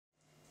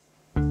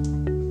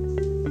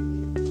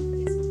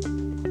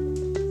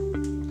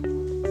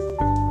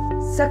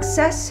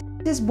Success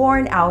is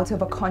born out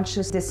of a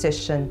conscious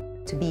decision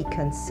to be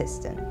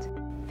consistent.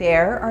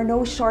 There are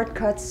no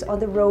shortcuts on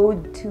the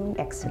road to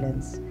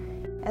excellence,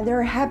 and there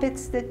are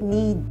habits that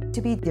need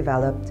to be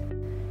developed,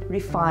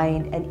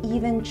 refined, and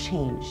even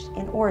changed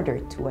in order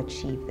to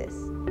achieve this.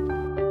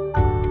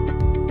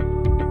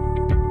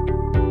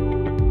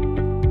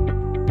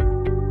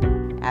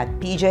 At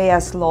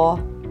PJS Law,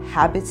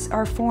 habits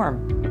are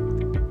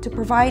formed to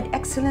provide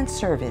excellent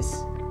service,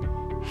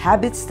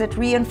 habits that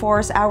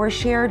reinforce our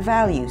shared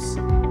values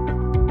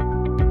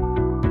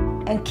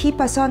and keep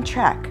us on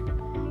track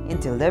in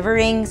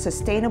delivering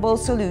sustainable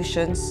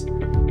solutions,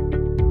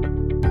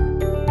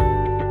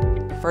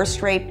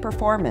 first-rate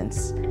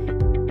performance,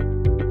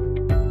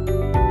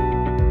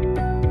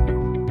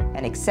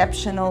 and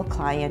exceptional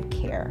client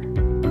care.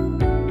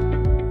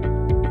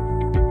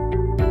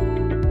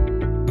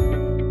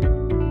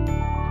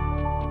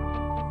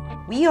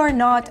 We are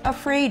not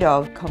afraid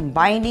of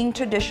combining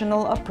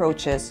traditional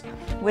approaches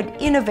with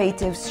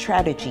innovative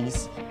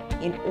strategies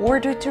in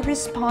order to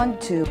respond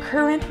to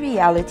current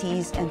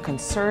realities and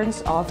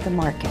concerns of the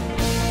market.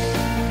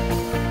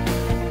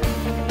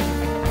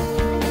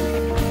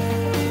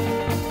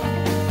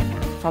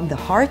 From the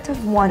heart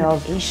of one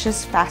of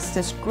Asia's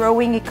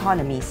fastest-growing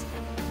economies,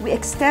 we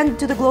extend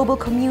to the global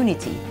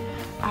community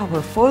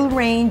our full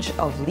range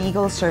of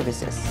legal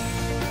services,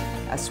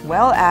 as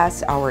well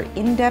as our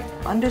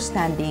in-depth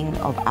understanding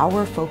of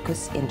our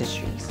focus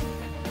industries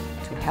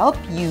to help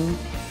you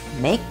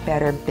make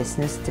better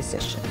business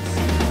decisions.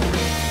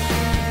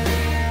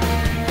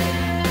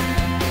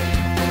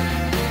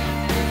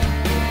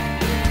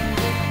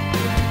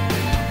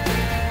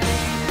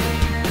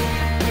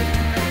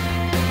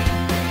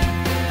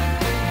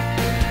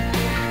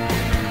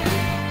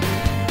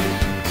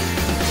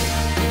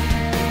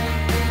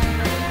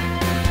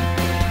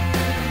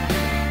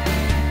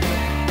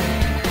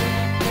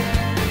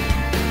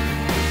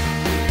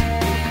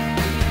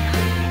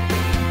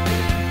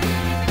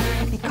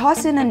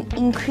 Because in an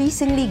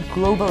increasingly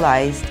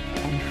globalized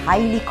and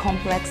highly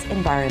complex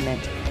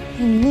environment,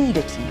 you need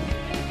a team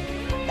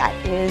that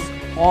is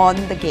on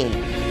the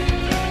game,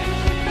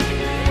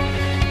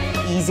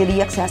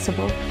 easily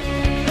accessible,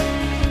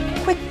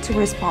 quick to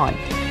respond,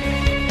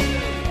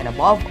 and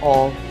above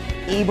all,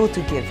 able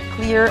to give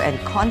clear and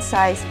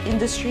concise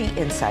industry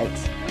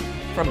insights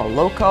from a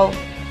local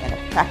and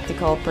a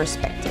practical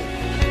perspective.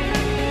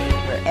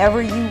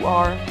 Wherever you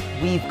are,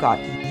 we've got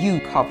you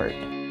covered.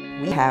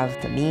 We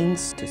have the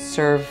means to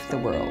serve the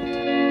world.